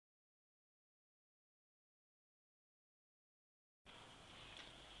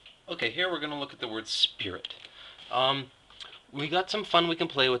Okay, here we're going to look at the word spirit. We got some fun we can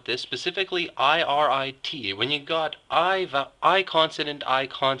play with this, specifically I-R-I-T. When you got I consonant,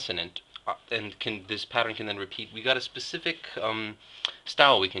 and this pattern can then repeat, we got a specific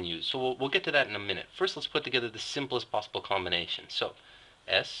style we can use. So we'll get to that in a minute. First, let's put together the simplest possible combination. So,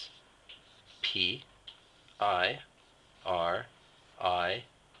 S, P, I, R, I,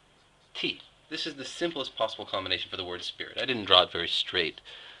 T. This is the simplest possible combination for the word spirit. I didn't draw it very straight.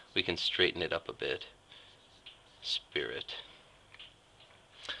 We can straighten it up a bit. Spirit.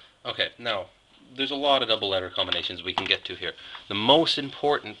 Okay, now, there's a lot of double letter combinations we can get to here. The most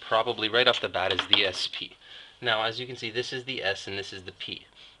important, probably right off the bat, is the SP. Now, as you can see, this is the S and this is the P.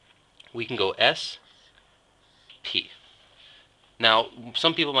 We can go S, P. Now,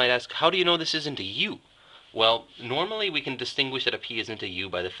 some people might ask, how do you know this isn't a U? Well, normally we can distinguish that a P isn't a U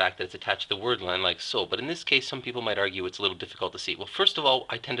by the fact that it's attached to the word line like so, but in this case some people might argue it's a little difficult to see. Well, first of all,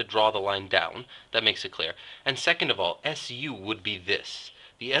 I tend to draw the line down. That makes it clear. And second of all, SU would be this.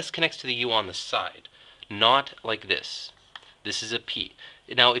 The S connects to the U on the side, not like this. This is a P.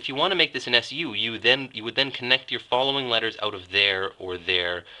 Now, if you want to make this an SU, you would then connect your following letters out of there or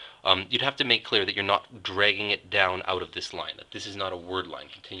there. You'd have to make clear that you're not dragging it down out of this line, that this is not a word line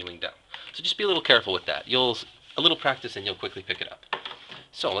continuing down. So just be a little careful with that. A little practice and you'll quickly pick it up.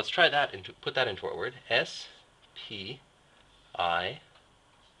 So let's try that and put that into our word. S, P, I,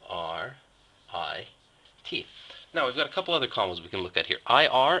 R, I, T. Now we've got a couple other combos we can look at here.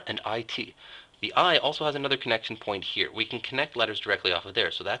 IR and IT. The I also has another connection point here. We can connect letters directly off of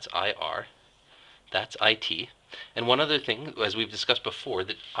there. So that's IR, that's IT. And one other thing, as we've discussed before,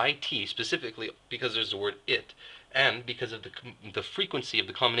 that IT, specifically because there's the word it, and because of the frequency of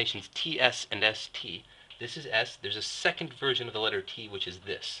the combinations TS and ST, this is S, there's a second version of the letter T, which is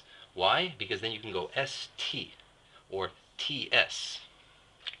this. Why? Because then you can go ST, or TS.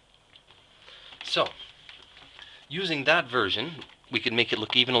 So, using that version, we could make it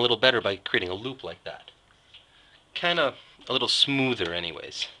look even a little better by creating a loop like that. Kind of a little smoother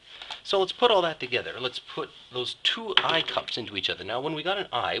anyways. So let's put all that together. Let's put those two I cups into each other. Now when we got an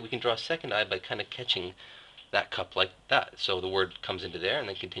I, we can draw a second I by kind of catching that cup like that. So the word comes into there and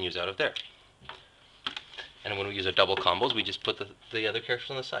then continues out of there. And when we use our double combos, we just put the other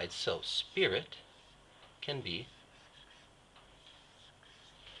characters on the side. So spirit can be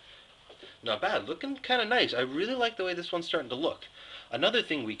not bad, looking kind of nice. I really like the way this one's starting to look. Another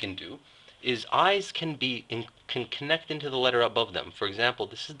thing we can do is eyes can connect into the letter above them. For example,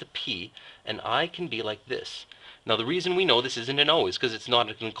 this is the P, and I can be like this. Now the reason we know this isn't an O is because it's not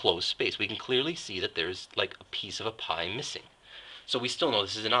an enclosed space. We can clearly see that there's like a piece of a pie missing. So we still know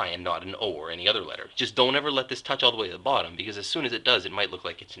this is an I and not an O or any other letter. Just don't ever let this touch all the way to the bottom, because as soon as it does, it might look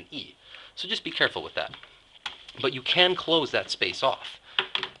like it's an E. So just be careful with that. But you can close that space off.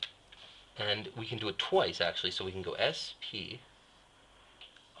 And we can do it twice, actually. So we can go S, P,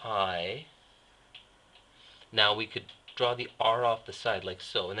 I. Now we could draw the R off the side like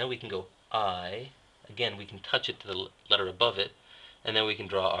so. And then we can go I. Again, we can touch it to the letter above it. And then we can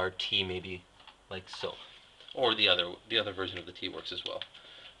draw our T maybe like so. Or the other version of the T works as well.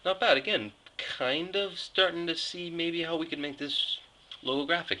 Not bad. Again, kind of starting to see maybe how we could make this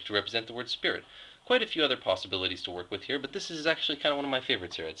logographic to represent the word spirit. Quite a few other possibilities to work with here, but this is actually kind of one of my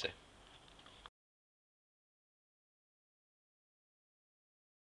favorites here, I'd say.